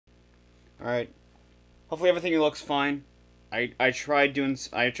Alright. Hopefully everything looks fine. I tried running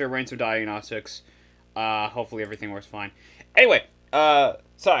some diagnostics. Hopefully everything works fine. Anyway,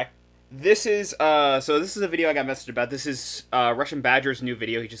 sorry. This is a video I got messaged about. This is Russian Badger's new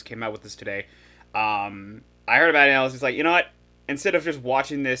video. He just came out with this today. I heard about it and I was just like, you know what? Instead of just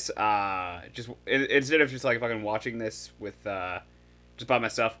watching this, instead of just like fucking watching this with just by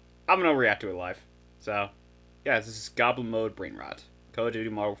myself, I'm gonna react to it live. So, yeah, this is Goblin Mode Brain Rot. Call of Duty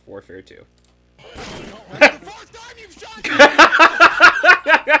Modern Warfare 2.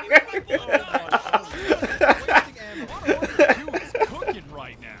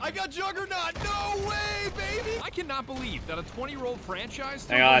 I got Juggernaut! No way, baby! I cannot believe that a 20-year-old franchise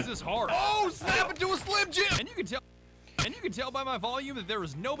still is this hard. Oh, snap it to a Slim Jim! And you can tell by my volume that there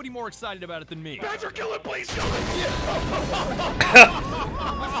is nobody more excited about it than me. Badger, kill it, please, kill it!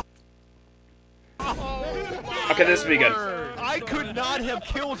 Okay, this will be good. I could not have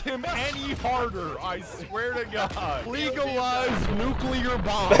killed him any harder, I swear to God. Legalize nuclear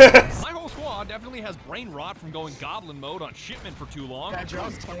bombs. My whole squad definitely has brain rot from going Goblin mode on shipment for too long. Badger, I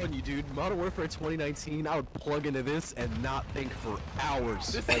was telling you, dude, Modern Warfare 2019, I would plug into this and not think for hours.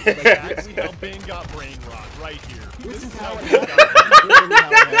 This is exactly how Bing got brain rot, right here. This is how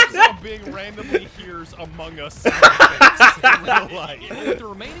Bing randomly hears Among Us sound effects in real life. With the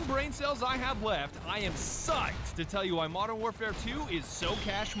remaining brain cells I have left, I am psyched to tell you why Modern Warfare 2 is so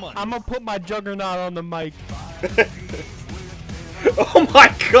cash money. I'm gonna put my Juggernaut on the mic. Oh my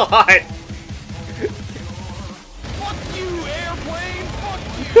God! Fuck you, airplane! Fuck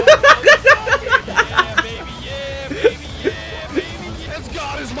you! Yeah, baby, yeah, baby, yeah, baby, yeah. As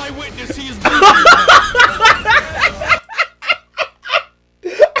God is my witness, he is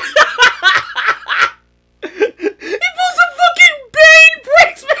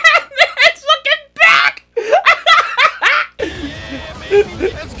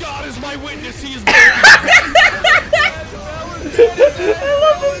As God is my witness, he is I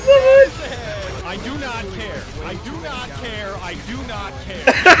love this so much. I do not care. I do not care. I do not care.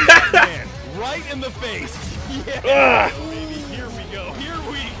 Man, right in the face. Yeah. Baby, here we go. Here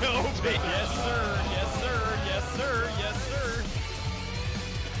we go, baby. Yes, sir. Yes, sir. Yes, sir. Yes, sir.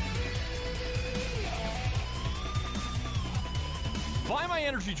 Buy my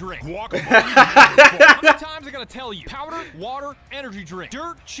energy drink. Walk How many times I gotta tell you? Powder, water, energy drink.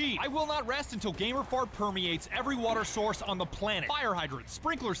 Dirt cheap. I will not rest until gamer fart permeates every water source on the planet. Fire hydrants,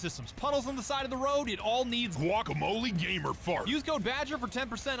 sprinkler systems, puddles on the side of the road, it all needs guacamole gamer fart. Use code Badger for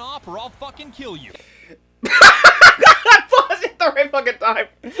 10% off or I'll fucking kill you. I paused it the right fucking time.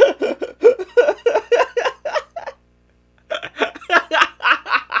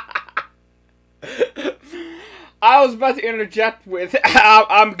 I was about to interject with,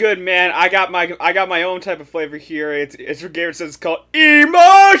 I'm good, man. I got my own type of flavor here. It's what Gamer says it's called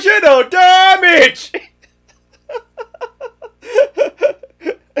emotional damage.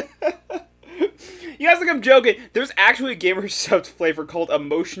 You guys think I'm joking? There's actually a Gamer Subs flavor called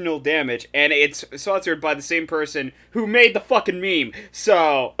emotional damage, and it's sponsored by the same person who made the fucking meme.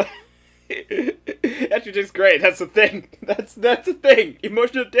 So that's just great. That's the thing. That's the thing.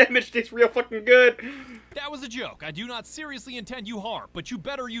 Emotional damage tastes real fucking good. That was a joke. I do not seriously intend you harm, but you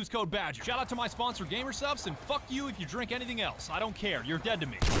better use code Badger. Shout out to my sponsor, GamerSubs, and fuck you if you drink anything else. I don't care. You're dead to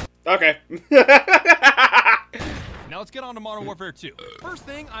me. Okay. Now let's get on to Modern Warfare 2. First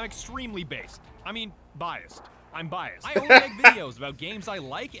thing, I'm extremely biased. I'm biased. I only make videos about games I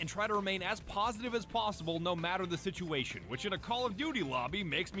like and try to remain as positive as possible no matter the situation, which in a Call of Duty lobby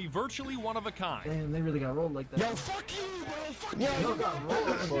makes me virtually one of a kind. Damn, they really got rolled like that. Yo, fuck you, bro! Fuck you! Yo, got rolled.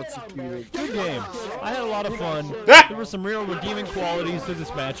 Good game. I had a lot of fun. There were some real redeeming qualities to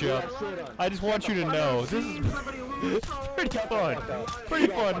this matchup. I just want you to know, this is pretty fun. Pretty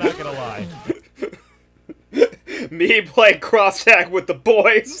fun, not gonna lie. Me playing cross tag with the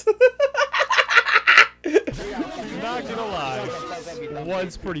boys. Not gonna lie, it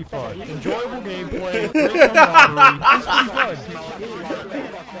was pretty fun. Enjoyable gameplay, great camaraderie. It's pretty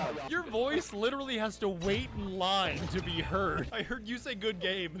fun. Your voice literally has to wait in line to be heard. I heard you say good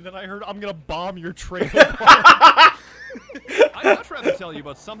game, and then I heard I'm gonna bomb your trailer park. I'd much rather tell you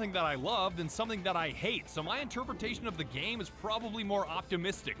about something that I love than something that I hate, so my interpretation of the game is probably more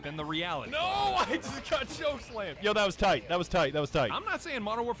optimistic than the reality. No, I just got chokeslammed. Yo, that was tight. That was tight. That was tight. I'm not saying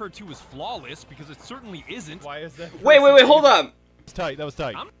Modern Warfare 2 is flawless, because it certainly isn't. Why is that? Wait, hold up. That was tight. That was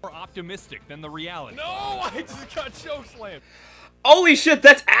tight. I'm more optimistic than the reality. No, I just got chokeslammed. Holy shit,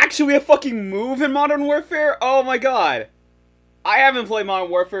 that's actually a fucking move in Modern Warfare? Oh my god. I haven't played Modern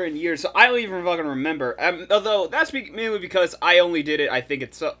Warfare in years, so I don't even fucking remember. Although, that's mainly because I only did it, I think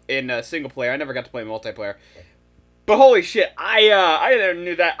it's in single player. I never got to play multiplayer. But holy shit, I never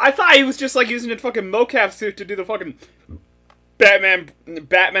knew that. I thought he was just like using a fucking mocap suit to do the fucking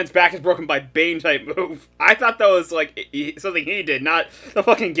Batman's back is broken by Bane type move. I thought that was like something he did, not the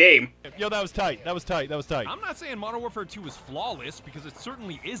fucking game. Yo, that was tight. That was tight. That was tight. I'm not saying Modern Warfare 2 is flawless, because it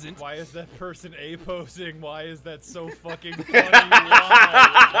certainly isn't. Why is that person A-posing? Why is that so fucking funny?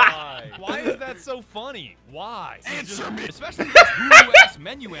 Why? Why is that so funny? Why? Answer me! Especially these Hulu-ass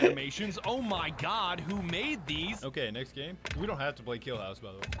menu animations. Oh my god, who made these? Okay, next game. We don't have to play Kill House,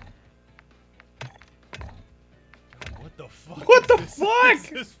 by the way. What the fuck? What the this? fuck?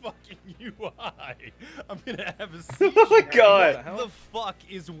 This is fucking UI. I'm gonna have a seizure. Oh my god. What the fuck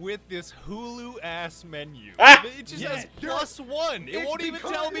is with this Hulu ass menu? Ah! It just has +1. It won't even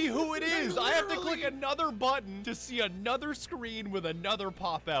tell me who it is. I have to click another button to see another screen with another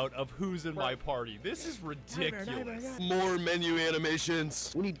pop out of who's in my party. This is ridiculous. More menu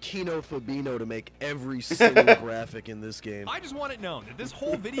animations. We need Kino Fabino to make every single graphic in this game. I just want it known that this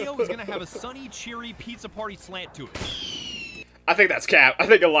whole video is gonna have a sunny, cheery pizza party slant to it. I think that's cap. I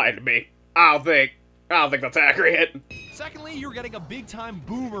think you're lying to me. I don't think that's accurate. Secondly, you're getting a big-time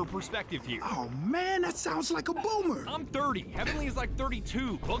boomer perspective here. Oh man, that sounds like a boomer. I'm 30. Heavenly is like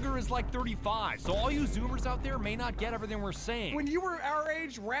 32. Booger is like 35. So all you Zoomers out there may not get everything we're saying. When you were our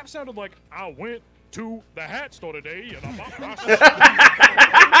age, rap sounded like, I went to the hat store today and I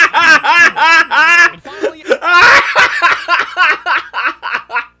And finally,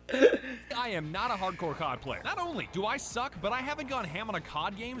 I am not a hardcore COD player. Not only do I suck, but I haven't gone ham on a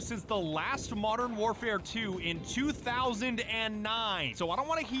COD game since the last Modern Warfare 2 in 2009. So I don't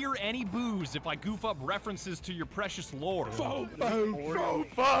want to hear any boos if I goof up references to your precious lore. Fo.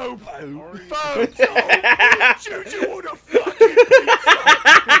 shoot you on the fucking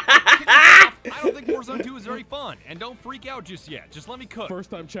I don't think Warzone 2 is very fun, and don't freak out just yet. Just let me cook. First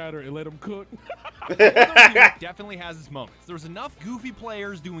time chatter and let him cook. Warzone 2 definitely has its moments. There's enough goofy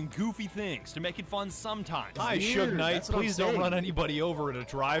players doing goofy things to make it fun sometimes. Hi, Suge Knight. That's what I'm Please don't saying. run anybody over at a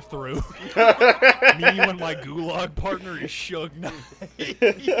drive-thru. Me when my gulag partner is Suge Knight.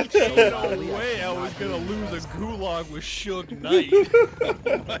 No way I was gonna lose a gulag with Suge Knight.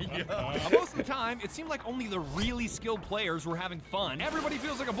 Oh my god. Most of the time, it seemed like only the really skilled players were having fun. Everybody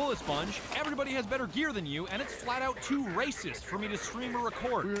feels like a bullet sponge, everybody has better gear than you, and it's flat out too racist for me to stream or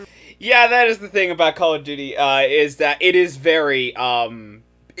record. Yeah, that is the thing about Call of Duty, is that it is very,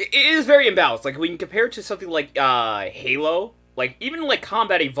 it is very imbalanced. Like, when you compare it to something like, Halo, like, even like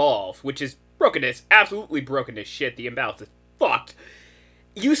Combat Evolved, which is broken as, absolutely broken as shit, the imbalance is fucked.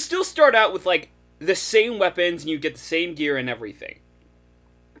 You still start out with, like, the same weapons, and you get the same gear and everything.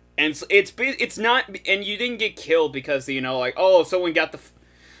 And it's not, and you didn't get killed because, you know, like, oh, someone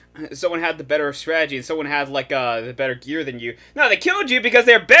had the better strategy, and someone had, like, the better gear than you. No, they killed you because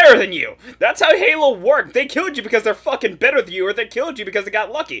they're better than you! That's how Halo worked! They killed you because they're fucking better than you, or they killed you because they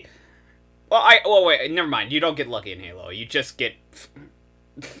got lucky. Well, wait, never mind. You don't get lucky in Halo. You just get...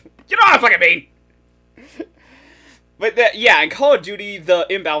 You know what I fucking mean! But, yeah, in Call of Duty, the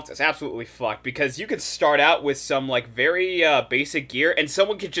imbalance is absolutely fucked, because you could start out with some, like, very, basic gear, and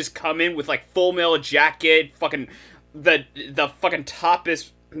someone could just come in with, like, full metal jacket, fucking... The fucking top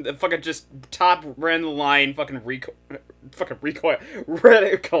is... The fucking just top ran the line, fucking recoil,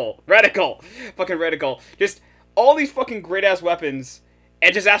 reticle, fucking reticle. Just all these fucking great ass weapons,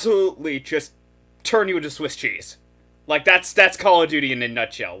 and just absolutely just turn you into Swiss cheese. Like that's Call of Duty in a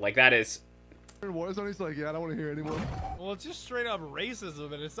nutshell. Like that is. Warzone, he's like, yeah, I don't want to hear anymore. Well, it's just straight up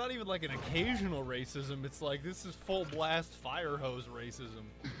racism, and it's not even like an occasional racism. It's like, this is full blast fire hose racism.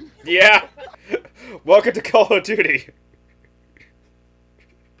 Yeah. Welcome to Call of Duty.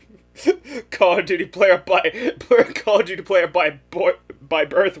 Call of Duty player by birth,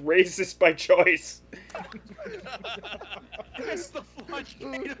 racist by choice. That's the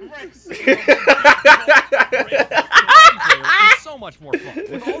floodgate of racism. It's so much more fun.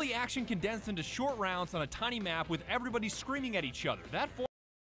 With all the action condensed into short rounds on a tiny map with everybody screaming at each other.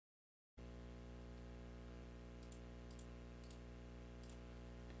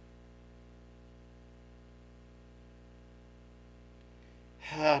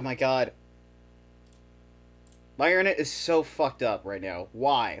 Oh my god. My internet is so fucked up right now.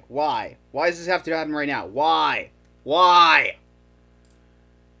 Why? Why? Why does this have to happen right now? Why? Why?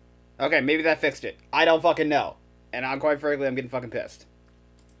 Okay, maybe that fixed it. I don't fucking know. And I'm quite frankly, I'm getting fucking pissed.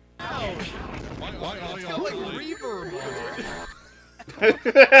 Reverb.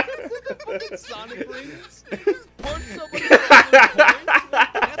 Sonic rings? Punch somebody in the point?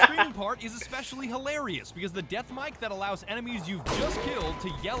 That screaming part is especially hilarious because the death mic that allows enemies you've just killed to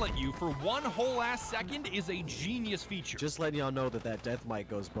yell at you for one whole ass second is a genius feature. Just letting y'all know that that death mic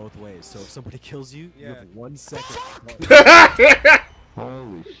goes both ways. So if somebody kills you, you have 1 second.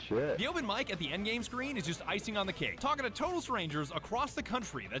 Holy shit. The open mic at the endgame screen is just icing on the cake. Talking to total strangers across the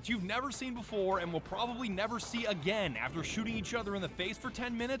country that you've never seen before and will probably never see again after shooting each other in the face for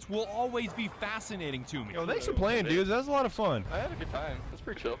 10 minutes will always be fascinating to me. Yo, thanks for playing, dudes. That was a lot of fun. I had a good time. That's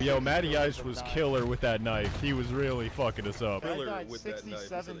pretty chill. Yo, Matty Ice was killer with that knife. He was really fucking us up. I died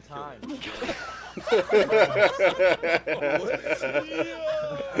 67 times. I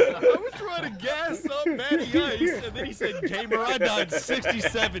was trying to gas up Matty Ice, and then he said, "Gamer, I died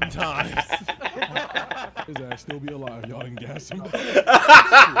 67 times." His ass still be alive. Y'all didn't gas him. Most of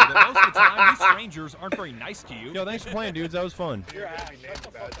the time, these strangers aren't very nice to you. Yo, thanks for playing, dudes. That was fun.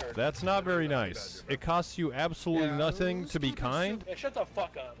 That's not very nice. It costs you absolutely nothing to be kind. Yeah, shut the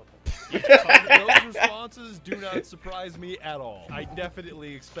fuck up. Those responses do not surprise me at all. I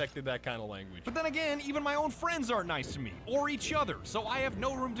definitely expected that kind of language. But then again, even my own friends aren't nice to me, or each other, so I have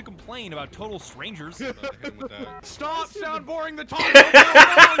no room to complain about total strangers. Stop soundboarding the top.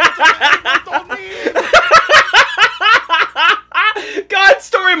 God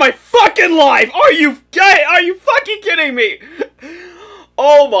story of my fucking life! Are you fucking kidding me?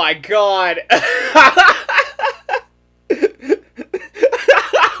 Oh my god.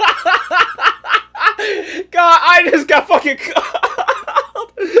 God, I just got fucking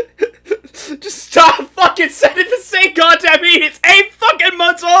called. Just stop fucking sending the same goddamn mean. It's 8 fucking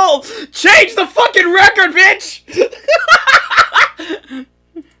months old. Change the fucking record, bitch.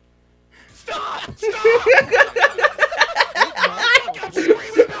 Stop!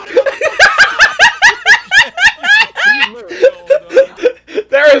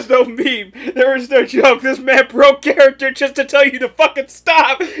 There is no meme. There is no joke. This man broke character just to tell you to fucking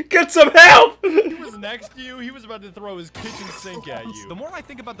stop. Get some help. He was next to you. He was about to throw his kitchen sink at you. The more I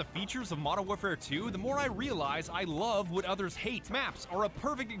think about the features of Modern Warfare 2, the more I realize I love what others hate. Maps are a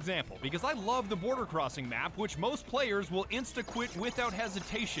perfect example because I love the border crossing map, which most players will insta-quit without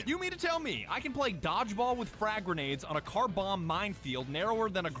hesitation. You mean to tell me I can play dodgeball with frag grenades on a car bomb minefield narrower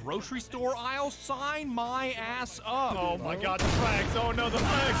than a grocery store aisle? Sign my ass up. Oh my god, the flags. Oh no, the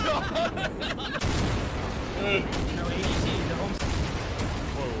flags.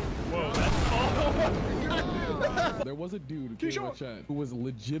 Whoa, that's There was a dude who came in my chat who was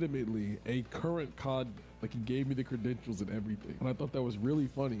legitimately a current COD, like he gave me the credentials and everything. And I thought that was really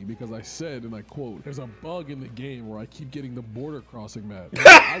funny because I said, and I quote, "There's a bug in the game where I keep getting the border crossing map.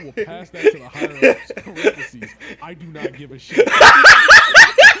 I will pass that to the higher ups. Parentheses, I do not give a shit."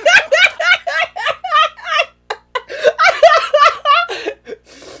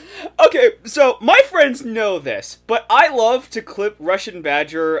 Okay, so my friends know this, but I love to clip Russian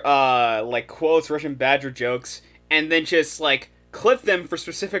Badger, like quotes, Russian Badger jokes, and then just, like, clip them for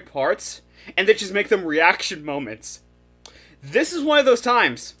specific parts, and then just make them reaction moments. This is one of those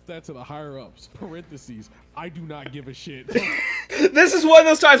times. That to the higher ups. Parentheses, I do not give a shit. This is one of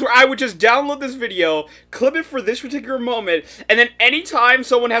those times where I would just download this video, clip it for this particular moment, and then anytime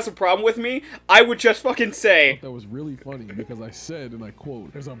someone has a problem with me, I would just fucking say, That was really funny because I said, and I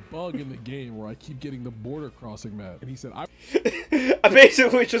quote, "There's a bug in the game where I keep getting the border crossing map." And he said, I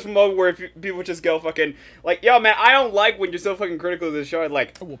basically just mode where people just go fucking, like, yo man, I don't like when you're so fucking critical of this show,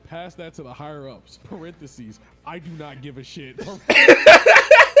 like, will pass that to the higher ups. Parentheses, I do not give a shit.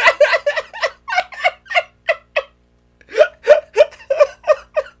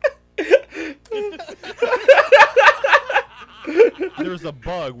 There's a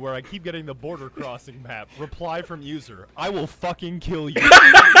bug where I keep getting the border crossing map. Reply from user. I will fucking kill you.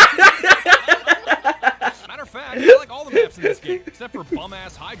 Matter of fact, I like all the maps in this game, except for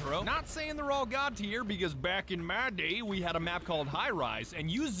bum-ass Hydro. Not saying they're all god tier, because back in my day, we had a map called High Rise, and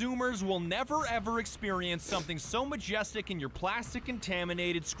you Zoomers will never ever experience something so majestic in your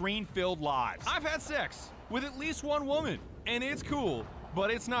plastic-contaminated, screen-filled lives. I've had sex with at least one woman, and it's cool,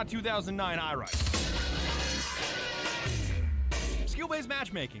 but it's not 2009 High Rise. Skill-based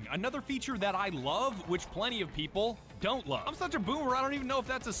matchmaking, another feature that I love, which plenty of people don't love. I'm such a boomer, I don't even know if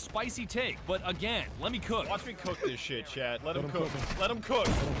that's a spicy take, but again, let me cook. Watch me cook this shit, chat. Let him cook. Let him cook.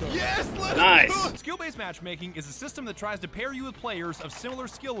 Yes, let nice. him cook. Skill-based matchmaking is a system that tries to pair you with players of similar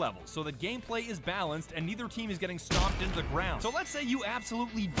skill levels so that gameplay is balanced and neither team is getting stomped into the ground. So let's say you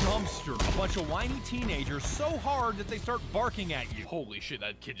absolutely dumpster a bunch of whiny teenagers so hard that they start barking at you. Holy shit,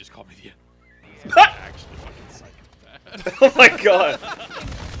 that kid just called me the Actually, fucking psychopath. oh my god.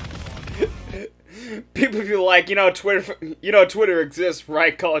 People be like, Twitter exists,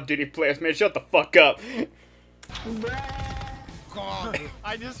 right? Call of Duty players, man, shut the fuck up.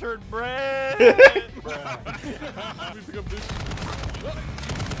 I just heard Brett.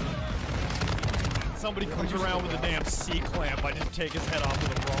 Somebody comes around with a damn C-clamp. I just take his head off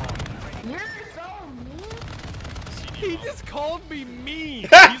with a wrong. You're so mean. He just called me mean.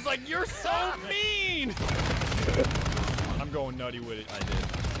 He's like, you're so mean. I'm going nutty with it. I did.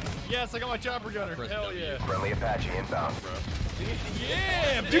 Yes, I got my chopper gunner. Hell yeah. Friendly Apache inbound.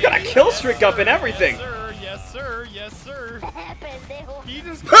 Yeah, You got a kill streak up and everything. Yes, sir. Yes, sir. Yes, sir. Pendejo. He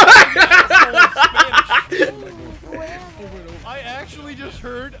just called me asshole in Spanish. I actually just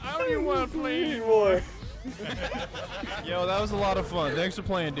heard. I don't even want to play anymore. Yo, that was a lot of fun. Thanks for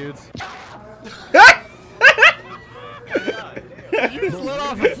playing, dudes. You just let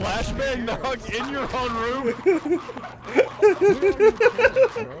off a flashbang dog in your own room?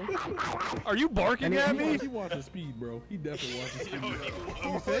 Are you barking at me? He watches speed, bro. He definitely watches speed.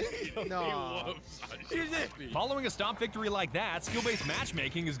 You think? No. Following a stomp victory like that, skill-based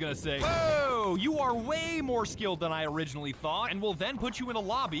matchmaking is gonna say, "Whoa, you are way more skilled than I originally thought," and will then put you in a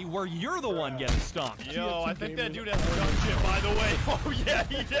lobby where you're the one getting stomped. Yo, I think that dude has a gun chip, by the way. Oh yeah,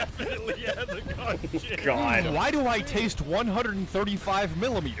 he definitely has a gun chip. God. Why do I taste 135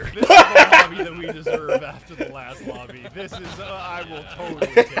 millimeter? This is the lobby that we deserve after the last lobby. This is, I will totally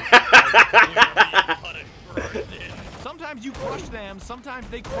take it. Sometimes you crush them, sometimes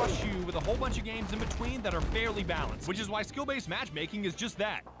they crush you, with a whole bunch of games in between that are fairly balanced, which is why skill-based matchmaking is just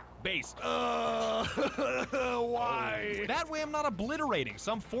that. Based. Why? That way I'm not obliterating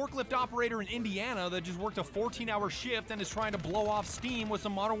some forklift operator in Indiana that just worked a 14-hour shift and is trying to blow off steam with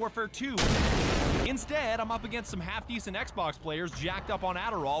some Modern Warfare 2. Instead, I'm up against some half-decent Xbox players jacked up on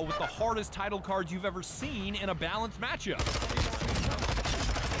Adderall with the hardest title cards you've ever seen in a balanced matchup.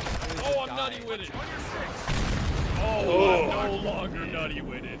 Oh, I'm nutty with it. Oh, I'm no longer nutty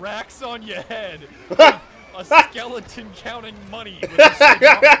with it. Racks on your head. A skeleton counting money with a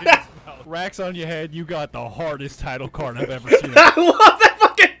cigar in his mouth. Racks on your head, you got the hardest title card I've ever seen. I love that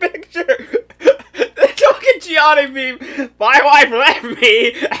fucking picture. The fucking Gianni meme. My wife left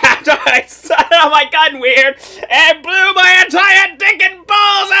me after I set on my gun weird and blew my entire dick and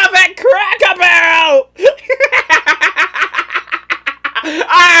balls off at Cracker Barrel.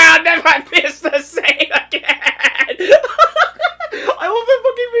 I'll never miss the same again. I love that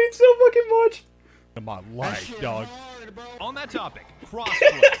fucking meme so fucking much. My life, dog. On that topic,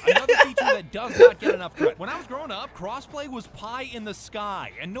 crossplay, another feature that does not get enough credit. When I was growing up, crossplay was pie in the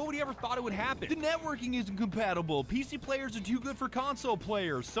sky, and nobody ever thought it would happen. The networking isn't compatible, PC players are too good for console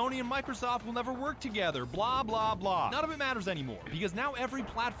players, Sony and Microsoft will never work together, blah, blah, blah. None of it matters anymore, because now every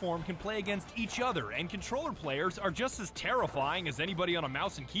platform can play against each other, and controller players are just as terrifying as anybody on a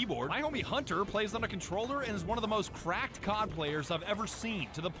mouse and keyboard. My homie Hunter plays on a controller and is one of the most cracked COD players I've ever seen,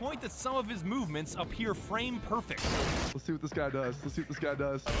 to the point that some of his movements appear frame perfect. Let's see what this guy does. Let's see what this guy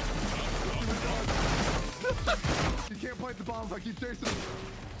does. You can't plant the bomb if I keep chasing him.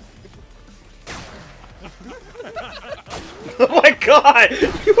 Oh my god! You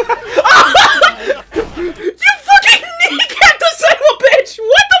fucking kneecapped the son of a bitch!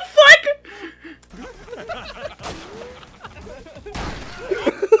 What the fuck?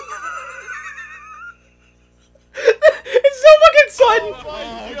 It's so fucking sudden!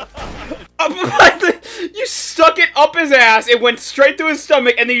 Oh my god. You stuck it up his ass, it went straight through his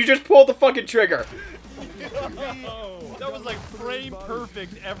stomach, and then you just pulled the fucking trigger. That was like frame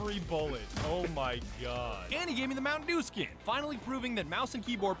perfect every bullet. Oh my god. And he gave me the Mountain Dew skin, finally proving that mouse and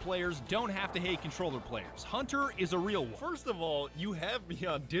keyboard players don't have to hate controller players. Hunter is a real one. First of all, you have me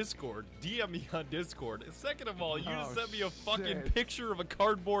on Discord. DM me on Discord. And second of all, you just sent me a fucking picture of a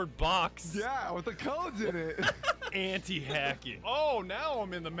cardboard box. Yeah, with the codes in it. Anti-hacking. Oh, now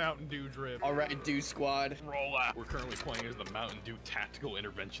I'm in the Mountain Dew drip. All right, Dew Squad. Roll out. We're currently playing as the Mountain Dew Tactical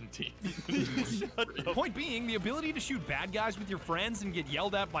Intervention Team. Point being, the ability to shoot bad guys with your friends and get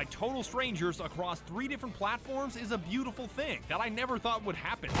yelled at by total strangers across 3 different platforms is a beautiful thing that I never thought would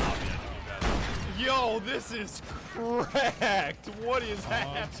happen. Yo, this is cracked. What is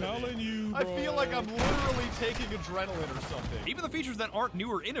happening? I'm telling you, bro. I feel like I'm literally taking adrenaline or something. Even the features that aren't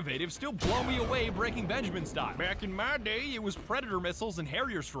new or innovative still blow me away Breaking Benjamin style. Back in my day, it was Predator missiles and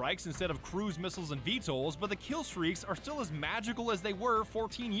Harrier strikes instead of cruise missiles and VTOLs, but the kill streaks are still as magical as they were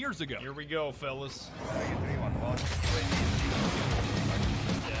 14 years ago. Here we go, fellas.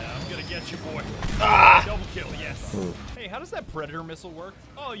 Yeah, I'm gonna get you, boy. Ah! Double kill, yes. Hey, how does that Predator missile work?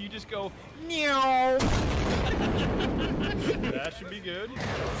 Oh, you just go, meow. That should be good.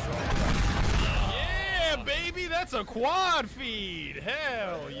 Yeah! Yeah, baby, that's a quad feed.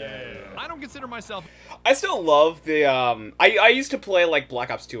 Hell yeah. I don't consider myself. I still love the, I used to play, like, Black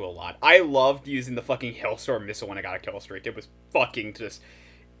Ops 2 a lot. I loved using the fucking Hailstorm missile when I got a kill streak. It was fucking just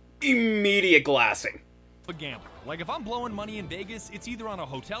immediate glassing. A gambler. Like, if I'm blowing money in Vegas, it's either on a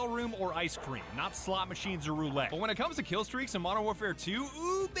hotel room or ice cream, not slot machines or roulette. But when it comes to kill streaks in Modern Warfare 2,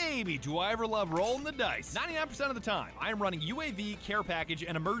 ooh baby, do I ever love rolling the dice. 99% of the time, I am running UAV, care package,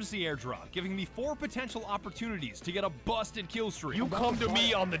 and emergency airdrop, giving me 4 potential opportunities to get a busted kill streak. You come to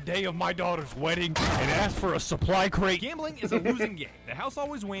me on the day of my daughter's wedding and ask for a supply crate. Gambling is a losing game. The house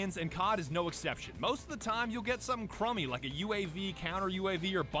always wins, and COD is no exception. Most of the time, you'll get something crummy like a UAV, counter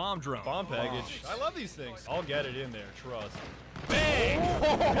UAV, or bomb drone. Bomb package. I love these things. I'll get it in there, trust. Bang!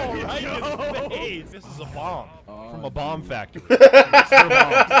 Oh, right in his face. This is a bomb from a bomb factory.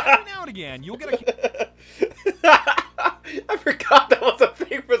 Every now and again, you'll get a... I forgot that was a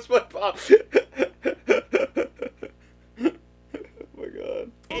thing for SpongeBob. Oh my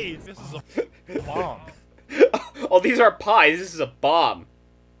god. Hey, this is a bomb. Oh, these aren't pies. This is a bomb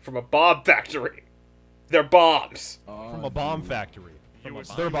from a bomb factory. They're bombs. From a bomb factory.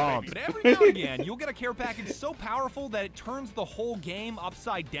 They're bombs. But every now and again, you'll get a care package so powerful that it turns the whole game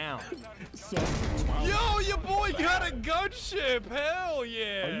upside down. Yo, your boy got a gunship. Hell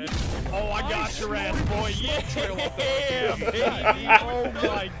yeah. Oh, I got your ass, boy. Yeah, baby. Oh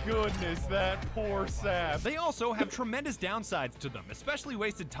my goodness, that poor sap. They also have tremendous downsides to them, especially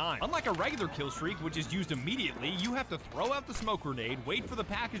wasted time. Unlike a regular kill streak, which is used immediately, you have to throw out the smoke grenade, wait for the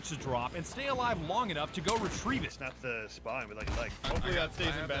package to drop, and stay alive long enough to go retrieve it. Not the spawn with like a leg. Hopefully that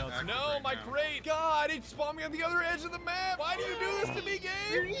stays in bounds. No, my crate. God, it spawned me on the other edge of the map. Why do you do this to me,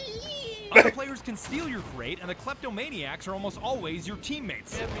 game? Other players can steal your crate, and the kleptomaniacs are almost always your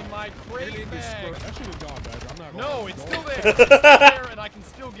teammates. Give me my crate back. That should have gone better. I'm not No, gonna it's lie. still there. It's still there, and I can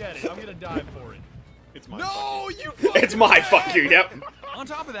still get it. I'm gonna die for it. It's my No, you fucking It's my bag. fuck you, yep. On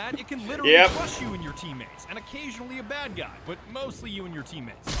top of that, it can literally Yep. crush you and your teammates, and occasionally a bad guy, but mostly you and your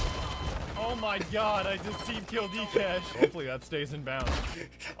teammates. Oh my god, I just team killed Dcash. Hopefully that stays in bounds.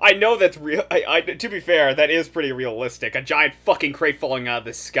 I know that's real. To be fair, that is pretty realistic. A giant fucking crate falling out of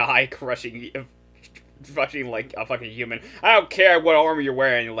the sky, crushing like a fucking human. I don't care what armor you're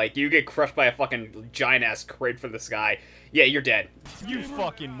wearing. Like, you get crushed by a fucking giant ass crate from the sky. Yeah, you're dead. You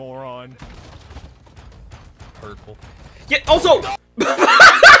fucking moron. Hurtful. Yeah. Also.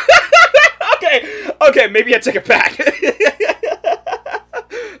 Okay, maybe I take it back.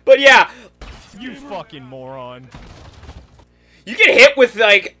 But yeah. You fucking moron. You get hit with,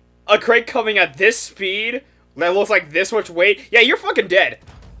 like, a crate coming at this speed that looks like this much weight. Yeah, you're fucking dead.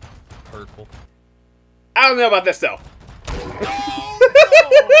 Hurtful. I don't know about this, though.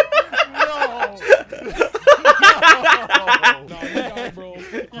 No.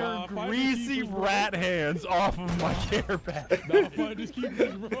 Your greasy rat hands off of my care pack. Nah, fine, just keep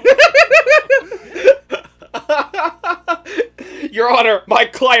this, bro. Your Honor, my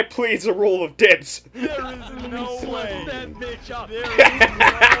client pleads a rule of dibs. There is no way. that bitch up. There is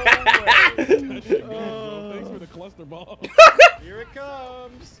no way. Thanks for the cluster bomb. Here it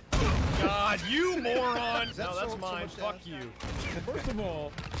comes. God, you moron. No, that's mine. Fuck you. First of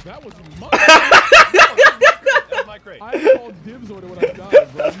all, that was mine. That's my crate. I called dibs on it when I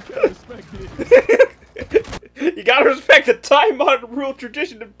died, bro. You can't respect it. You gotta respect the time-honored rule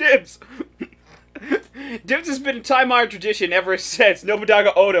tradition of dibs. Dibs has been a time-honored tradition ever since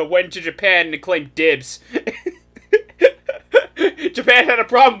Nobunaga Oda went to Japan and claimed dibs. Japan had a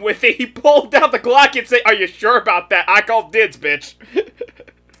problem with it. He pulled out the Glock and said, "Are you sure about that? I called dibs, bitch."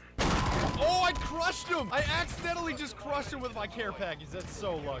 Oh, I crushed him! I accidentally just crushed him with my care package. That's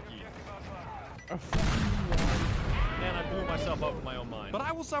so lucky. Man, I blew myself up in my own mind. But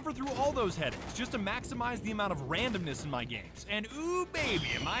I will suffer through all those headaches just to maximize the amount of randomness in my games. And ooh,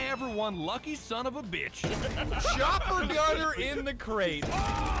 baby, am I ever one lucky son of a bitch. Chopper gunner in the crate.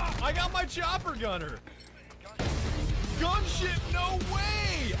 I got my chopper gunner. Gunship, no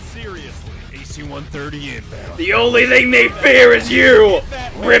way! Seriously. AC-130 inbound. The only thing they fear is you!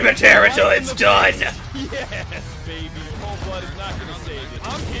 Rip a tear until it's done! Yes, baby. Cold blood is not gonna save you.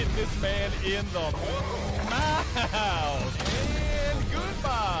 I'm hitting this man in the mouth. And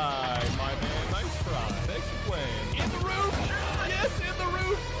goodbye, my man. Nice try. Thanks for playing. In the roof! Yes, in the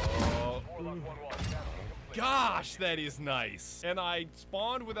roof! Gosh, that is nice. And I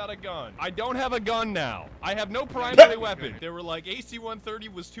spawned without a gun. I don't have a gun now. I have no primary weapon. They were like,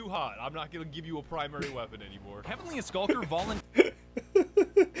 AC-130 was too hot. I'm not gonna give you a primary weapon anymore. Heavenly Skulker volunteered.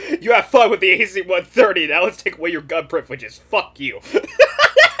 You have fun with the AC-130, now let's take away your gun privileges. Fuck you.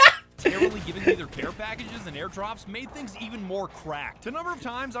 voluntarily giving me their care packages and airdrops made things even more cracked. The number of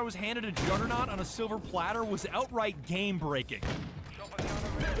times I was handed a Juggernaut on a silver platter was outright game-breaking.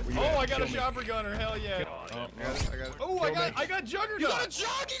 Oh, I got a chopper gunner. Hell yeah. Oh, I got Juggernaut. You got a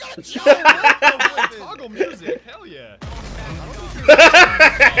jug. You got a jug. Toggle music. Hell yeah.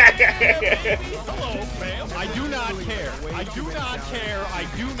 Hello, fam. I do not care. I do not care. I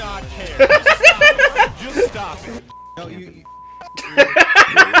do not care. Just stop it. No,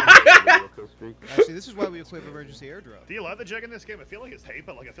 Actually, this is why we equip emergency airdrop. Do you love the jug in this game? I feel like it's hate,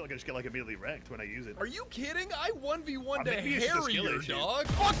 but like I feel like I just get like immediately wrecked when I use it. Are you kidding? I 1v1 to maybe it's just a skill Harrier, issue. dog.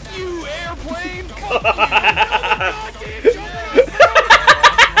 Fuck you, airplane. Fuck you.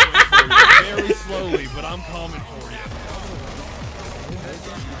 Very slowly, but I'm coming for you.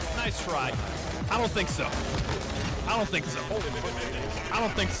 Nice try. I don't think so. I don't think so. I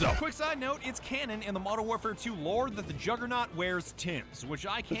don't think so. Quick side note, it's canon in the Modern Warfare 2 lore that the Juggernaut wears Tims, which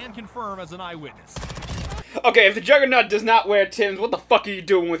I can confirm as an eyewitness. Okay, if the Juggernaut does not wear Tims, what the fuck are you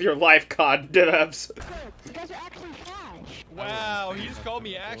doing with your life, COD devs? You guys are actually trash. Wow, he just called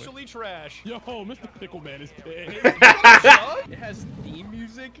me actually trash. Yo, Mr. Pickleman is pissed. It has theme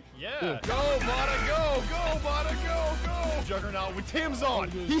music? Yeah. Go, Bada, go, Bada, go. Juggernaut with Tim's on.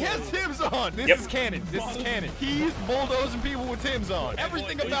 He has Tim's on. This is canon. This is canon. He's bulldozing people with Tim's on.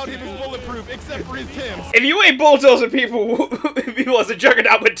 Everything about him is bulletproof except for his Tim's. If you ain't bulldozing people as a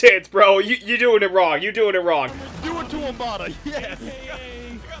Juggernaut with Tims, bro, you're doing it wrong. You're doing it wrong. Do it to him, Bada. Yes.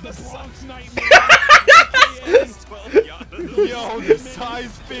 Yo, the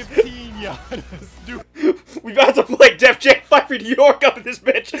size 15 Giannis. Dude. We about to play Def Jam 5 for New York up in this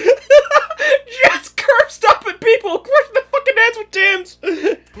bitch. Just curb stomping people, crushing the fucking heads with Tims.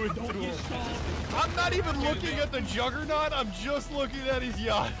 I'm not even looking at the Juggernaut, I'm just looking at his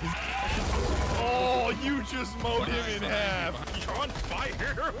Giannis. Oh, you just mowed him in half. You're on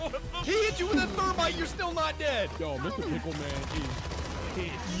fire. What the He hit you with a thermite, you're still not dead. Yo, Mr. Pickleman is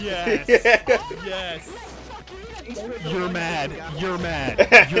Yes. Yes. You're mad. You're mad.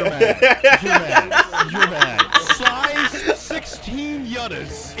 You're mad. You're mad. You're mad. Size 16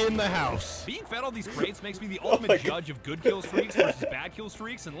 Yuttas in the house. Being fed all these crates makes me the ultimate judge of good kill streaks versus bad kill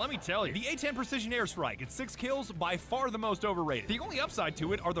streaks, and let me tell you, the A10 Precision Airstrike at 6 kills, by far the most overrated. The only upside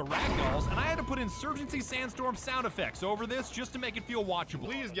to it are the ragdolls, and I had to put Insurgency Sandstorm sound effects over this just to make it feel watchable.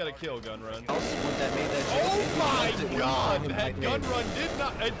 Please get a kill, Gunrun. Oh my god, that Gunrun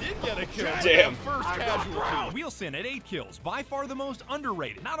did get a kill. Damn. First casualty. Wheelson at 8 kills, by far the most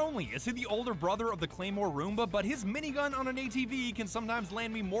underrated. Not only is he the older brother of the Claymore Roomba, but his minigun on an ATV can sometimes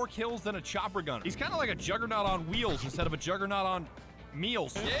land me more kills than a chopper gun. He's kind of like a Juggernaut on wheels instead of a Juggernaut on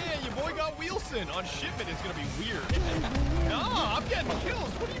meals. Yeah, your boy got Wheelson. On shipment, it's gonna be weird. Nah, I'm getting kills.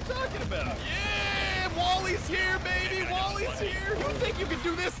 What are you talking about? Yeah, Wally's here, baby. Wally's here. You think you can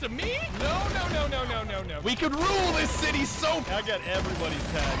do this to me? No. We could rule this city so. I got everybody's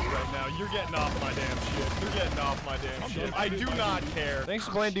tags right now. You're getting off my damn shit. You're getting off my damn shit. I do not care. Thanks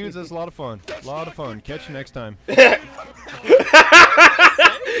for playing, dudes. That's a lot of fun. A lot of fun. Catch you next time. That's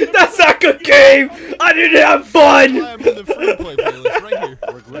not a good game. I didn't have fun. I'm in the free play playlist right here.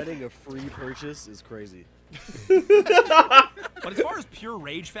 Regretting a free purchase is crazy. But as far as pure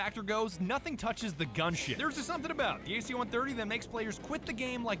rage factor goes, nothing touches the gun shit. There's just something about the AC-130 that makes players quit the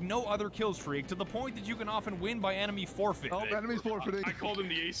game like no other kill streak, to the point that you can often win by enemy forfeit. Oh, enemies forfeiting. I called him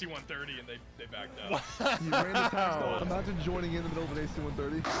the AC-130 and they backed out. You ran the town. Imagine joining in the middle of an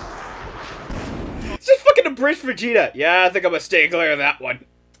AC-130. It's just fucking a bridge Vegeta. Yeah, I think I'm gonna stay clear of that one.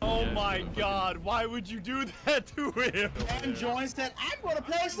 Oh my god, why would you do that to him? And Joy said, I'm gonna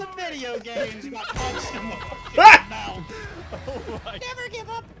play some video games. Got punched in the fucking mouth. Oh my Never give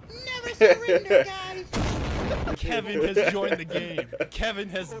up, never surrender, guys. Kevin has joined the game. Kevin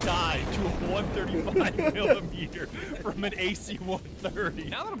has died to a 135mm from an AC-130.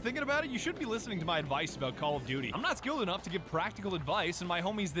 Now that I'm thinking about it, you should be listening to my advice about Call of Duty. I'm not skilled enough to give practical advice, and my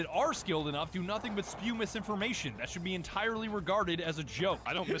homies that are skilled enough do nothing but spew misinformation that should be entirely regarded as a joke.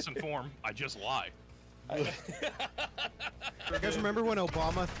 I don't misinform, I just lie. You guys remember when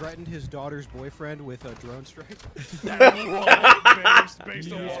Obama threatened his daughter's boyfriend with a drone strike?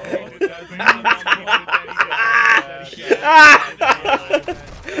 Based on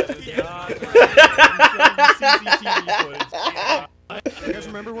You guys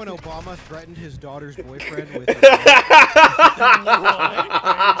remember when Obama threatened his daughter's boyfriend with a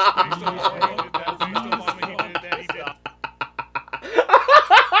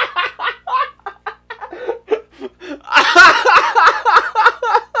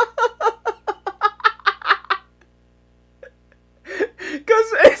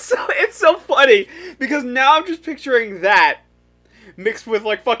Because it's so funny, because now I'm just picturing that mixed with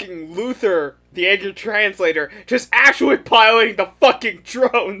like fucking Luther, the angry translator, just actually piloting the fucking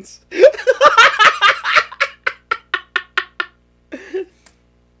drones.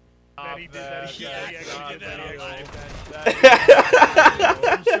 He actually did that live.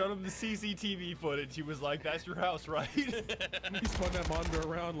 He showed him the CCTV footage. He was like, "That's your house, right?" He spun that monitor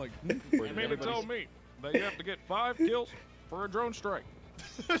around like. You mean to tell me that you have to get 5 kills for a drone strike?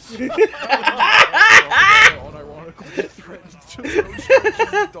 Unironically threatens to drone strike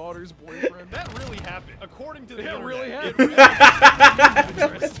his daughter's boyfriend. That really happened, according to the That internet. really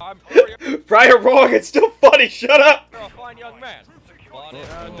happened. Right or wrong, it's still funny. Shut up. You're a fine young man. No,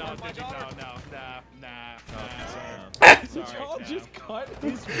 Y'all just cut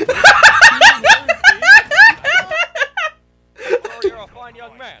his. You're a fine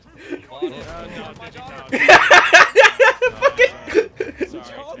young man.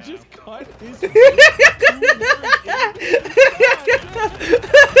 Y'all just cut his. They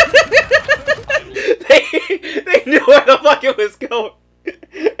knew where the fuck it was going.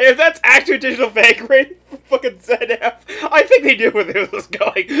 If that's actual digital fake rate for fucking ZF, I think they knew where this was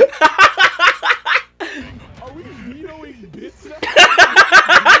going. Are we vetoing bits now? What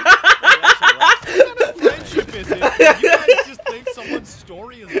kind of friendship is it? You guys just think someone's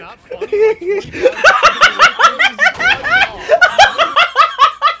story is not funny? Like 25% of the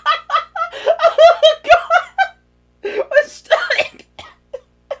Oh god! I'm stunning!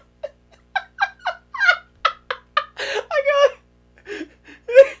 I got...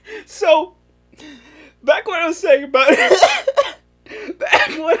 So, back when I was saying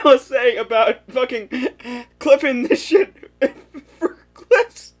about fucking clipping this shit for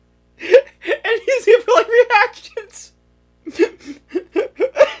clips and using it for like reactions.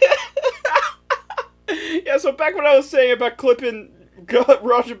 Yeah, so back when I was saying about clipping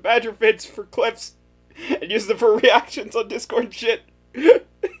Russian Badger vids for clips and using them for reactions on Discord and shit.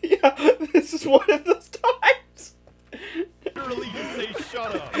 Yeah, this is one of those times. literally just say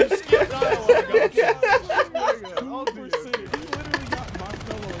shut up. You skip dialogue options. I'll do it. He literally got my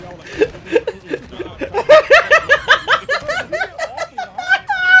fellow y'all like.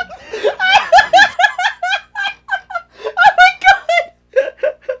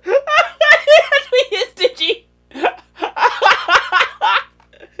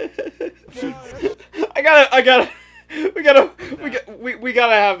 We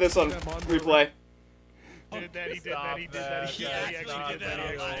gotta have this on replay. He did that, he did that, he did that. He actually did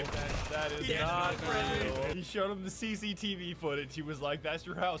that live. That is not real. He showed him the CCTV footage. He was like, "That's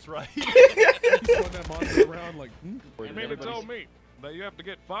your house, right?" He spun that monitor around like. You mean to tell me that you have to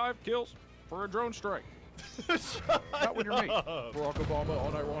get 5 kills for a drone strike? Not when you're me. Barack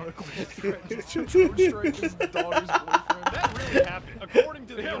Obama unironically threatens to drone strike his daughter's boyfriend. That really happened, according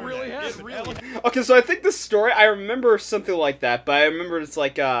to the internet. Really happened. It really happened. Okay, so I think the story, I remember something like that, but I remember it's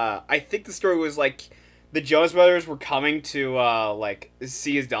like, I think the story was like, the Jonas Brothers were coming to, like,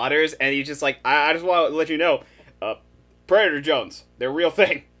 see his daughters, and he's just like, I just want to let you know, Predator Jones, they're a real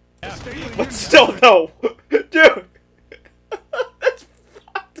thing. Yeah. But still, no. Dude. That's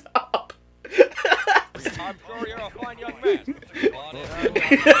fucked up. I'm sure you're a fine young man.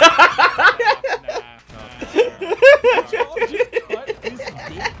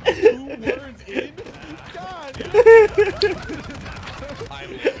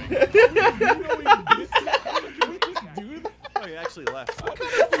 I'm leaving. Oh, he actually left. What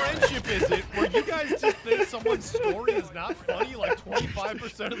kind of friendship is it where you guys just think someone's story is not funny like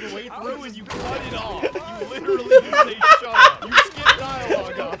 25% of the way through and you cut it off? You literally just say shut up. You skip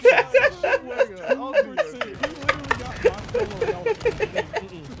dialogue options. I'll do it. He literally got my fellow y'all like.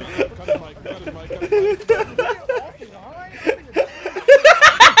 Cut his mic, cut his mic, cut his mic.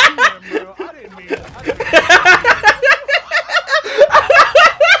 I didn't mean it.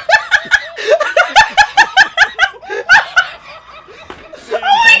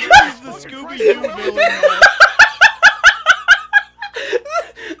 The Scooby-Doo villain.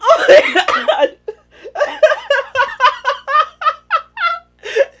 Oh my god!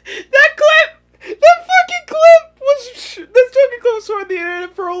 That clip! That fucking clip was... This fucking clip was on the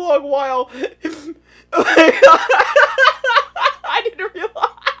internet for a long while. Oh my god! I didn't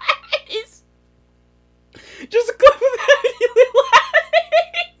realize! Just a clip of that immediately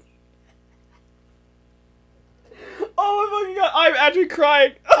laughing! Oh my fucking god, I'm actually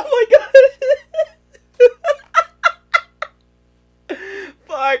crying! Oh my god!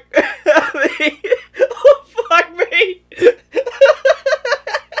 Fuck me! Oh fuck me!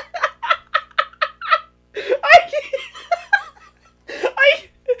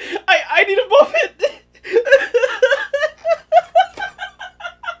 I need a moment!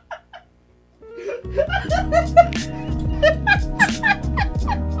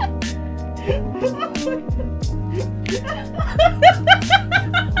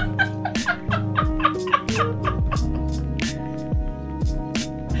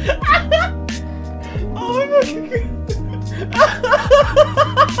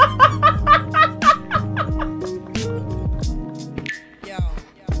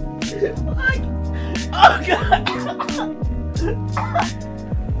 Oh god!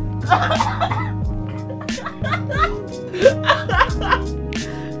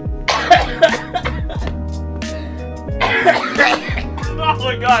 Oh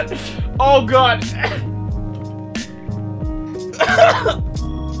my god! Oh god!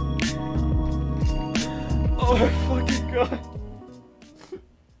 Oh my fucking god!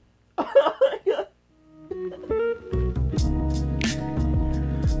 Oh my god!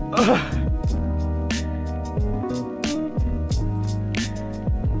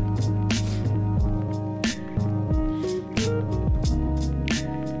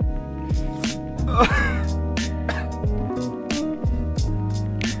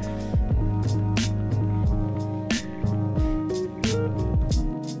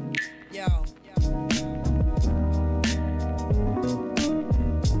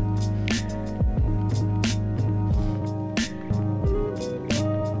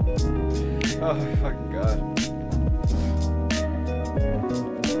 Oh my fucking god.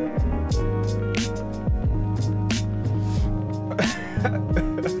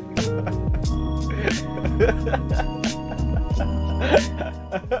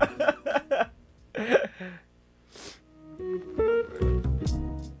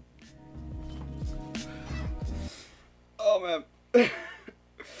 Oh man.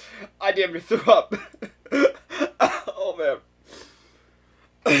 I damn near threw up. Oh man.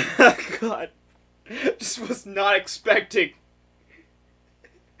 God. Just was not expecting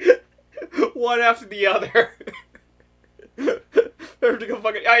one after the other.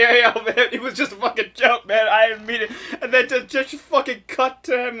 Fucking, yeah, man. It was just a fucking joke, man. I didn't mean it. And then to just fucking cut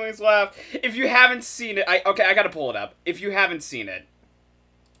to Emily's laugh. If you haven't seen it, okay, I gotta pull it up. If you haven't seen it.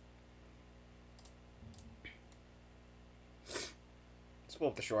 Let's pull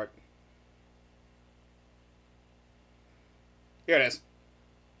up the short. Here it is.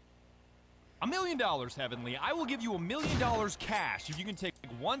 $1 million, Heavenly. I will give you $1 million cash if you can take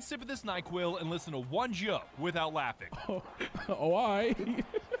one sip of this NyQuil and listen to one joke without laughing. Oh, I.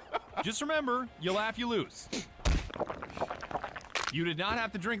 Just remember, you laugh, you lose. You did not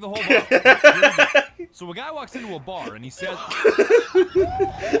have to drink the whole bottle. So a guy walks into a bar and he says...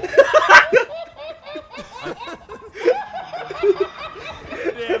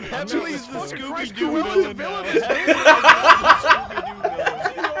 Damn, Heavenly's the Scooby-Doo villain now.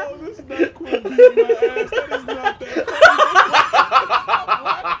 This is not cool beating my ass. That is not that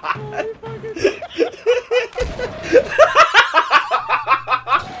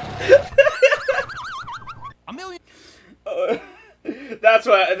 $1 million. That's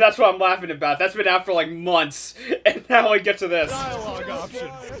what I'm laughing about. That's been out for like months, and now I get to this. Dialogue options.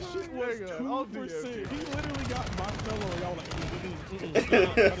 That shit was 2%. He literally got my fellow. Y'all like, Bro,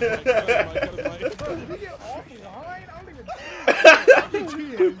 did he get off the line? I don't even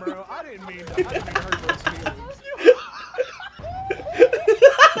GM, bro. I didn't mean to hurt those feelings.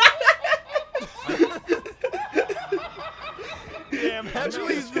 Damn,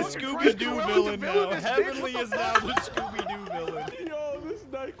 Heavenly's the Scooby-Doo villain now. Heavenly is now the Scooby-Doo villain. Yo, this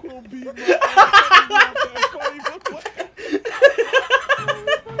NyQuil beat my ass.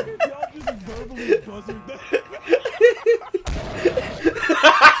 Y'all just verbally buzzing that.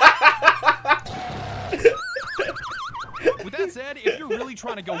 With that said, if you're really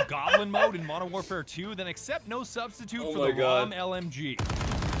trying to go Goblin mode in Modern Warfare 2, then accept no substitute for the ROM LMG.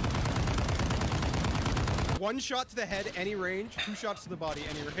 One shot to the head, any range. 2 shots to the body,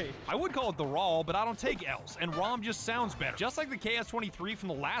 any range. I would call it the RAL, but I don't take L's, and ROM just sounds better. Just like the KS-23 from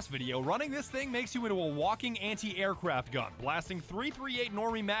the last video, running this thing makes you into a walking anti-aircraft gun, blasting 338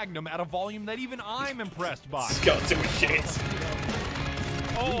 Normie Magnum at a volume that even I'm impressed by. Skeleton machines.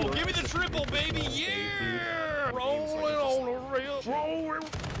 Oh, give me the triple, baby, yeah! Rolling on the rail, rolling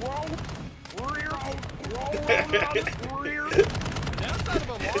on the rear.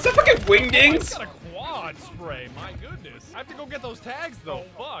 Is that fucking wingdings? It's got a quad spray, my goodness. I have to go get those tags though,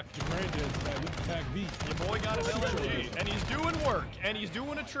 fuck. Your granddad's tag V. Your boy got an LMG, and he's doing work, and he's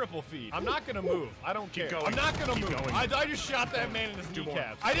doing a triple feed. I'm not gonna move. I don't care. I'm not gonna move. I just shot that man in his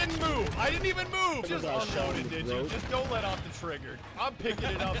kneecaps. I didn't move. I didn't even move. Just unloaded, did you? Just don't let off the trigger. I'm picking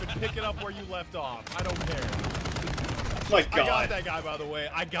it up and pick it up where you left off. I don't care. My God. I got that guy, by the way.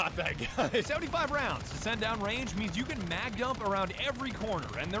 I got that guy. 75 rounds to send down range means you can mag dump around every corner,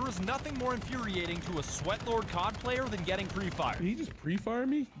 and there is nothing more infuriating to a Sweatlord COD player than getting pre-fired. Did he just pre-fire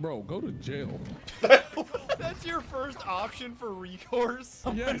me? Bro, go to jail. That's your first option for recourse?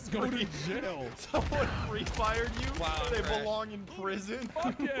 Yes, go to jail. Someone pre-fired you? Wow, they belong in prison?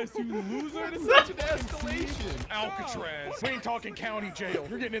 Fuck yes, you loser. It's such an escalation. Alcatraz. We ain't talking county jail.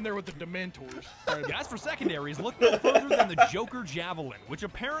 You're getting in there with the Dementors. As for secondaries, look no further than than the Joker Javelin, which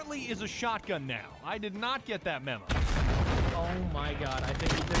apparently is a shotgun now. I did not get that memo. Oh my god, I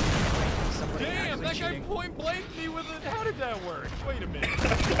think somebody Damn, that guy cheating. point blanked me with it. How did that work? Wait a minute.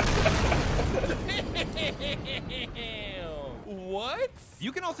 What?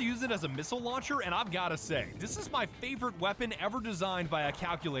 You can also use it as a missile launcher, and I've gotta say, this is my favorite weapon ever designed by a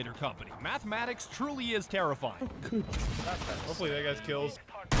calculator company. Mathematics truly is terrifying. Hopefully that guy's kills.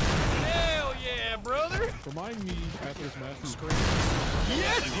 Hell yeah, brother! Remind me after this match.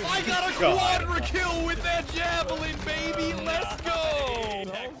 Yes! I got a quadra kill with that javelin, baby! Let's go!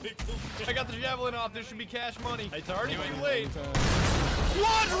 I got the javelin off. This should be cash money. It's already too late.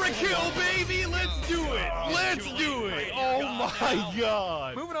 Quadra kill, baby! Let's do it! Let's do it! Oh my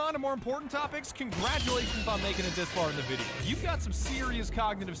god! Moving on to more important topics, congratulations on making it this far in the video. You've got some serious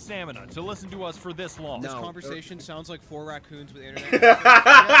cognitive stamina to listen to us for this long. This conversation sounds like 4 raccoons with internet.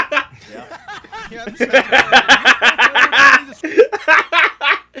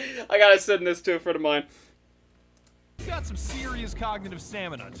 I gotta send this to a friend of mine. You've got some serious cognitive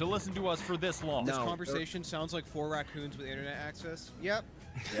stamina to listen to us for this long. This conversation sounds like 4 raccoons with internet access. Yep.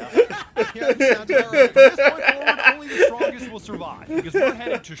 Yeah, sounds about right. From this point forward, only the strongest will survive, because we're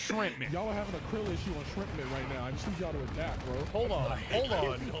headed to Shrimpman. Y'all are having a krill issue on Shrimpman right now. I just need y'all to adapt, bro. Hold on.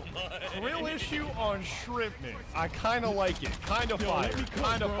 Real issue on Shrimpman. I kind of like it. Kind of fire.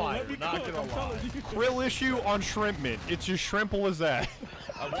 Kind of fire. Not gonna lie. Real issue on Shrimpman. It's as shrimple as that.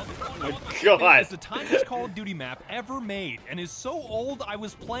 God. It's the tiniest Call of Duty map ever made, and is so old I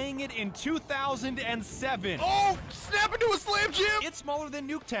was playing it in 2007. Oh, snap into a slam jam! It's smaller than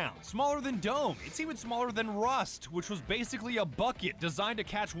Nuketown, smaller than Dome. It's even smaller than Rust, which was basically a bucket designed to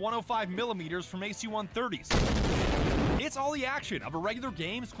catch 105 millimeters from AC-130s. It's all the action of a regular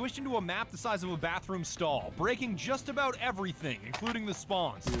game squished into a map the size of a bathroom stall, breaking just about everything, including the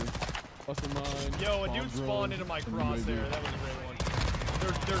spawns. Yo, a dude spawned into my crosshair. That was a great one.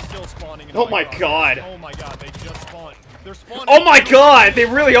 They're still spawning into Oh my crosshair. god. Oh my god, they just spawned. They're spawning. Oh my god, they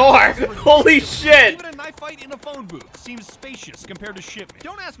really are. Holy shit. Even a knife fight in a phone booth seems spacious compared to shipment.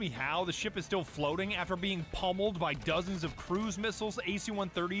 Don't ask me how the ship is still floating after being pummeled by dozens of cruise missiles,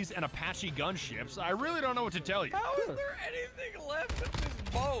 AC-130s, and Apache gunships. I really don't know what to tell you. How is there anything left of this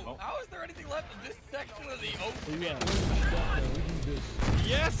boat? How is there anything left of this section of the ocean?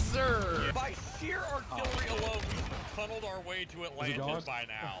 Yes, sir. By sheer artillery alone, we've tunneled our way to Atlantis by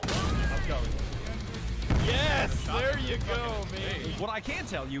now. I'm going. Yes, there you go, man. What I can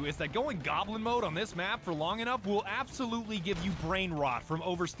tell you is that going Goblin mode on this map for long enough will absolutely give you brain rot from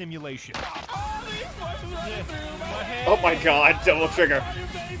overstimulation. Oh my god, double trigger.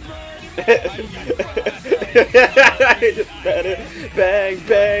 Bang,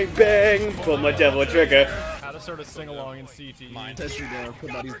 bang, bang. Pull my devil trigger. How to sort of sing along in CT. Touching down,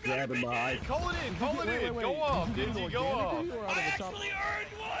 somebody's grabbing my eye. Call it in, call it in. Go off, Dizzy, go off.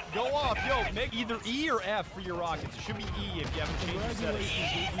 Go off, yo, make either E or F for your rockets. It should be E if you haven't changed your settings.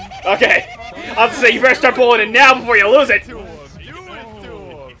 Okay, I'll say you better start pulling it now before you lose it. Do it to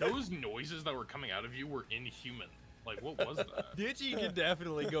him. Those noises that were coming out of you were inhuman. Like, what was that? Ditchy can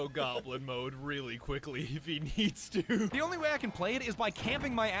definitely go Goblin mode really quickly if he needs to. The only way I can play it is by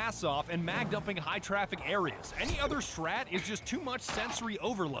camping my ass off and mag-dumping high-traffic areas. Any other strat is just too much sensory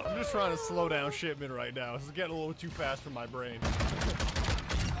overload. I'm just trying to slow down shipment right now. This is getting a little too fast for my brain.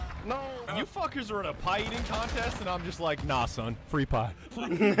 No, you fuckers are in a pie eating contest, and I'm just like, nah, son, free pie.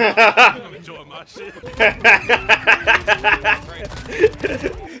 I'm enjoying my shit.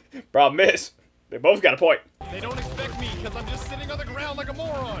 Problem is, they both got a point. They don't expect me because I'm just sitting on the ground like a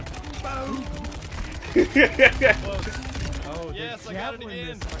moron. Yes, I got it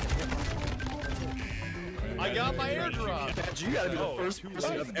in. I got my airdrop. Badge, you gotta be the first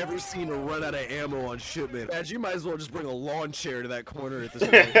person I've ever seen to run out of ammo on shipment. Badge, you might as well just bring a lawn chair to that corner at this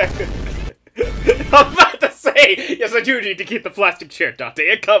point. I'm about to say, yes, I do need to keep the plastic chair, Dante.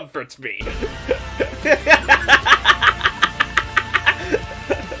 It comforts me.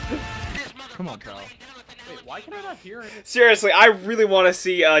 Come on, pal. Wait, why can I not hear it? Seriously, I really want to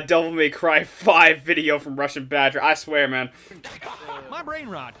see a Devil May Cry 5 video from Russian Badger. I swear, man. My brain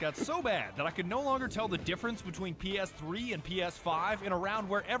rot got so bad that I could no longer tell the difference between PS3 and PS5 in a round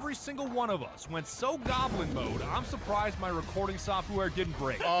where every single one of us went so Goblin mode, I'm surprised my recording software didn't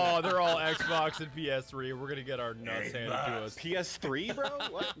break. Oh, they're all Xbox and PS3. We're gonna get our nuts handed to us. PS3, bro?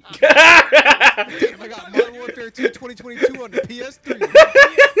 What? I got Modern Warfare 2 2022 on the PS3.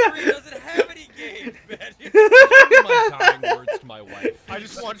 PS3 doesn't have any games, man. My dying words to my wife. I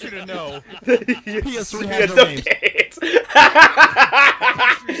just want you to know. PS3 has no games.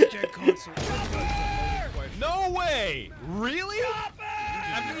 No way! Really?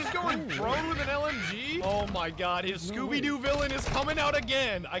 After just going prone with an LMG? Oh my god, his Scooby-Doo villain is coming out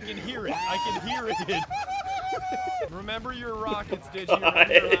again. I can hear it. I can hear it. Remember your rockets, did you?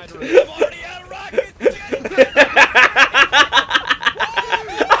 Remember your hydrants. I'm already out of rockets.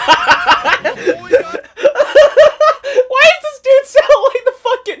 Why does this dude sound like the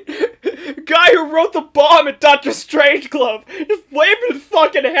fucking guy who wrote the bomb at Dr. Strangelove? Just waving his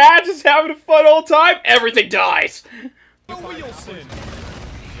fucking hat, just having a fun old time. Everything dies. Wilson.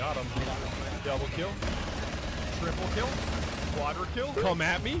 Got him. Double kill. Triple kill. Quadra kill. Come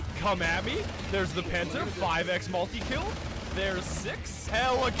at me. Come at me. There's the Penta. 5x multi-kill. There's 6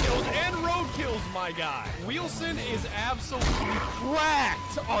 hella kills and road kills, my guy. Wilson is absolutely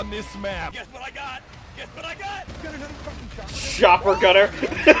cracked on this map. Guess what I got? Guess what I got? Got another fucking shot. Chopper gunner.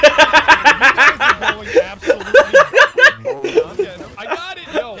 I got it,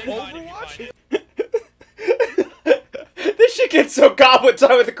 yo. Overwatch? This shit gets so Goblin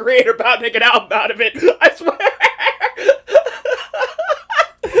time with the creator about to make an album out of it. I swear.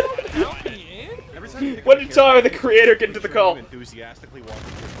 What did Tyler, the creator, get into the call? Enthusiastically walking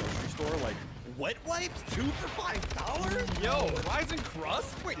to a grocery store like, wet wipes? 2 for $5? Yo, rising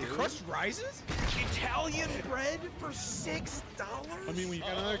crust? Wait, the crust rises? Italian bread for $6? I mean, when you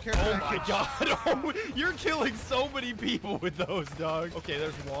got another Oh character. my god, oh, you're killing so many people with those, dog. Okay,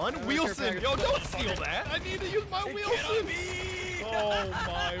 there's one. Wilson, yo, don't steal that. I need to use my Wilson. Oh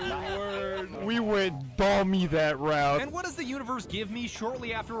my word. We went dummy that route. And what does the universe give me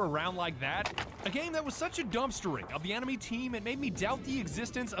shortly after a round like that? A game that was such a dumpstering of the enemy team, it made me doubt the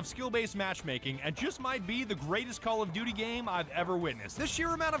existence of skill-based matchmaking and just might be the greatest Call of Duty game I've ever witnessed. The sheer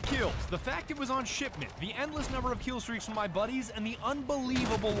amount of kills, the fact it was on shipment, the endless number of kill streaks from my buddies, and the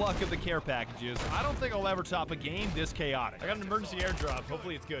unbelievable luck of the care packages. I don't think I'll ever top a game this chaotic. I got an emergency airdrop.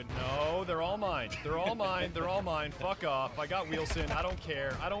 Hopefully it's good. No, they're all mine. They're all mine. They're all mine. Fuck off. I got Wilson. I don't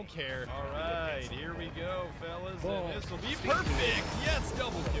care. I don't care. All right, here we go, fellas. And this will be perfect. Yes,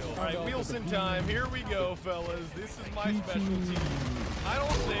 double kill. All right, Wilson time. Here we go, fellas. This is my specialty. I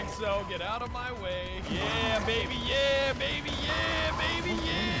don't think so. Get out of my way. Yeah, baby. Yeah, baby. Yeah, baby.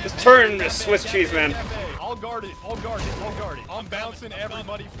 Yeah. Just turn the Swiss cheese, man. I'll guard it. I'll guard it. I'll guard it. I'm bouncing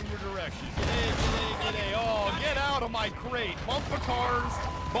everybody from your direction. Get oh, get out of my crate. Bumper cars.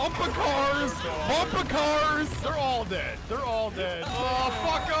 Bumper cars. Bumper cars. They're all dead. They're all dead. Oh,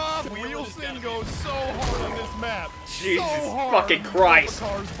 fuck off. Wilson goes so hard on this map. Jesus so hard. fucking Christ.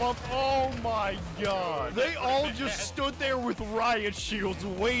 Bumper cars bump. Oh my god. They all just stood there with riot shields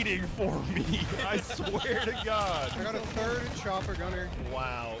waiting for me. I swear to God. I got a third chopper gunner.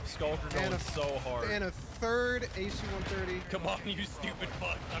 Wow. Skulker going so hard. And a third AC-130. Come on, you stupid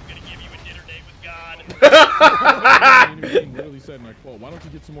fuck. I'm gonna give you a dinner date with God. The literally said, and I quote, why don't you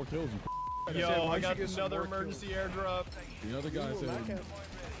get some more kills? Yo, I got another emergency airdrop. The other guy said,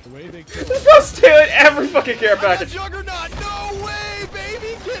 the way they kill This girl's stealing every fucking care package. Juggernaut, no way,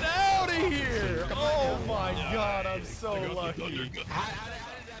 baby, get out of here! Oh my god, I'm so lucky.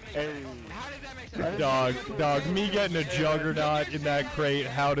 Dog, me getting a Juggernaut in that crate,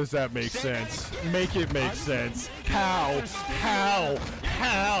 how does that make sense? Make it make sense. How?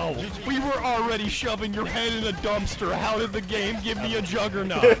 We were already shoving your head in a dumpster. How did the game give me a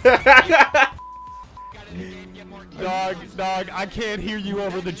Juggernaut? Dog, I can't hear you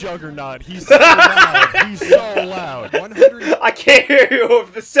over the Juggernaut. He's so loud. He's so loud. 100. I can't hear you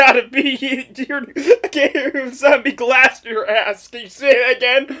over the sound of me. I can't hear you over the sound of me glass in your ass. Can you say it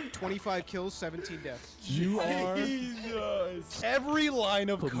again? 25 kills, 17 deaths. You are. Jesus. Every line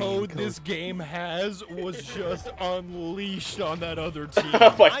of code this game has was just unleashed on that other team.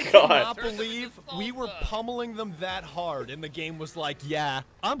 Oh my I god. cannot believe we were pummeling them that hard, and the game was like, yeah,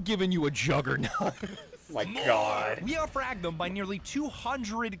 I'm giving you a Juggernaut. My god. We outfragged them by nearly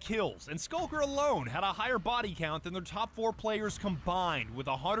 200 kills, and Skulker alone had a higher body count than their top 4 players combined with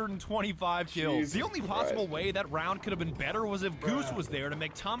 125 kills. Jesus The only possible way that round could have been better was if Goose was there to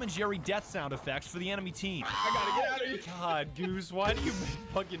make Tom and Jerry death sound effects for the enemy team. I gotta get out of here. God, Goose, why do you make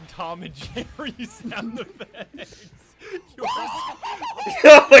fucking Tom and Jerry sound effects?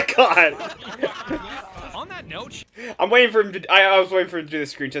 Oh my god. On that note, I'm waiting for him to. I was waiting for him to do the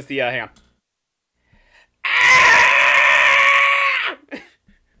screen. Just the hang on.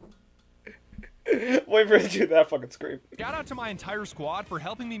 Wait for him to do that fucking scream. shout out to my entire squad for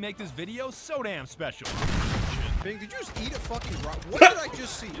helping me make this video so damn special. Bing, did you just eat a fucking rock? What did I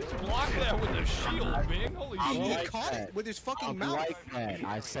just see? Block that with a shield, Bing. Holy He shit. caught it with his fucking mouth. like that.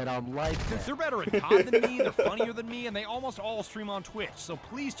 I said I'm like Since they're better at COD than me, they're funnier than me, and they almost all stream on Twitch. So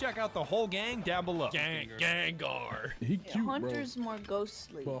please check out the whole gang down below. Gengar. He cute, Hunter's more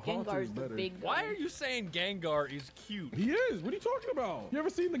ghostly. But Gengar's Haunter's the better. big guy. Why are you saying Gengar is cute? He is. What are you talking about? You ever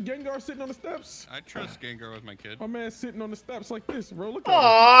seen the Gengar sitting on the steps? I trust Gengar with my kid. My man sitting on the steps like this, bro. Look at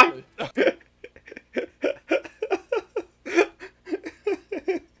Aww. him.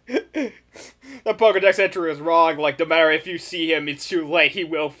 The Pokedex entry is wrong. Like, no matter if you see him, it's too late. He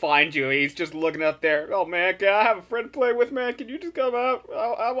will find you. He's just looking up there. Oh, man, can I have a friend to play with, man? Can you just come out?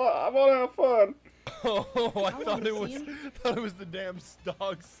 I want to have fun. Oh, I thought it was the damn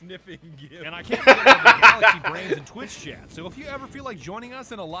dog sniffing gift. And I can't forget about the Galaxy Brains and Twitch chat. So if you ever feel like joining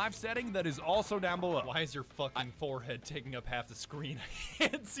us in a live setting, that is also down below. Why is your fucking forehead taking up half the screen? I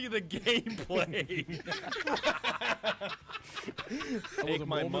can't see the gameplay. Take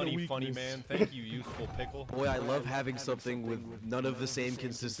my money, funny man. Thank you, useful pickle. Boy, I love having something with none of the same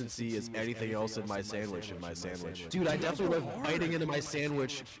consistency as anything else in my sandwich. Dude, I definitely love biting into my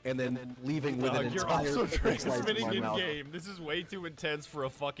sandwich and then leaving with an You're entire also pickle slice in transmitting my in mouth. game. This is way too intense for a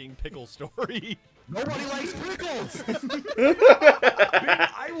fucking pickle story. Nobody likes pickles!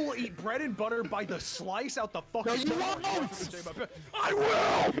 I will eat bread and butter by the slice out the fucking. No, you won't! I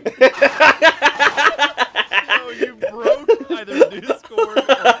will! No, you broke either Discord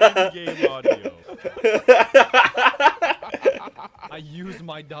or in-game audio. I used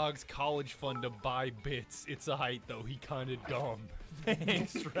my dog's college fund to buy bits. It's a height though, he kinda dumb.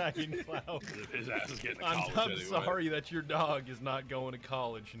 Thanks, Dragon Cloud. His ass is getting to I'm college anyway. sorry that your dog is not going to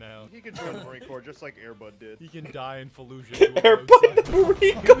college now. He can join the Marine Corps just like Airbud did. He can die in Fallujah. Airbud Marine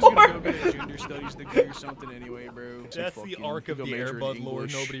He was gonna go Corps. get a junior studies degree or something anyway, bro. So That's the fucking- arc of go the major in Airbud lore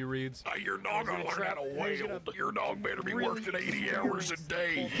English. nobody reads. Your dog gonna learn how to wail. Your dog better be working 80 hours a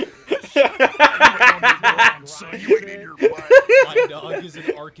day. So you ain't in your mind. My dog is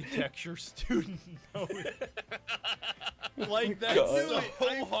an architecture student. No, like that's so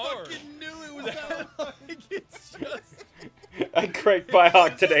hard. I fucking knew it was that. Like it's just. I cranked by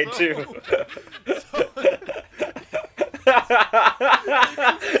Hawk today, too.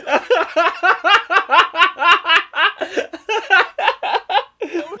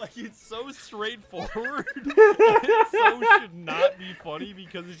 Like it's so straightforward. It so should not be funny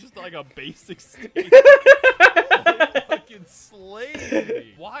because it's just like a basic statement. Fucking slayed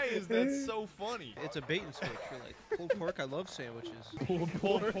me. Why is that so funny? It's a bait and switch for like pulled pork. I love sandwiches. Pulled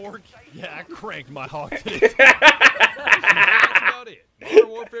pork? Yeah, I cranked my hawk today. That's about it. Modern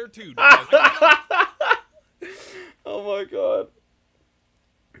Warfare 2. Oh my god.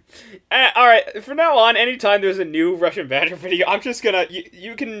 Alright, from now on, anytime there's a new Russian Badger video, I'm just gonna...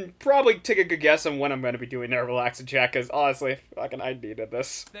 You can probably take a good guess on when I'm gonna be doing their relaxing chat, because honestly, fucking I needed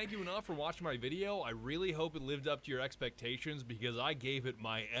this. Thank you enough for watching my video. I really hope it lived up to your expectations because I gave it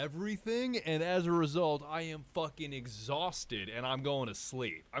my everything, and as a result, I am fucking exhausted and I'm going to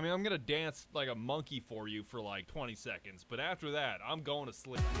sleep. I mean, I'm gonna dance like a monkey for you for like 20 seconds, but after that, I'm going to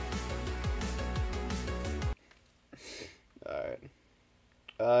sleep. Alright.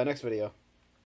 Next video.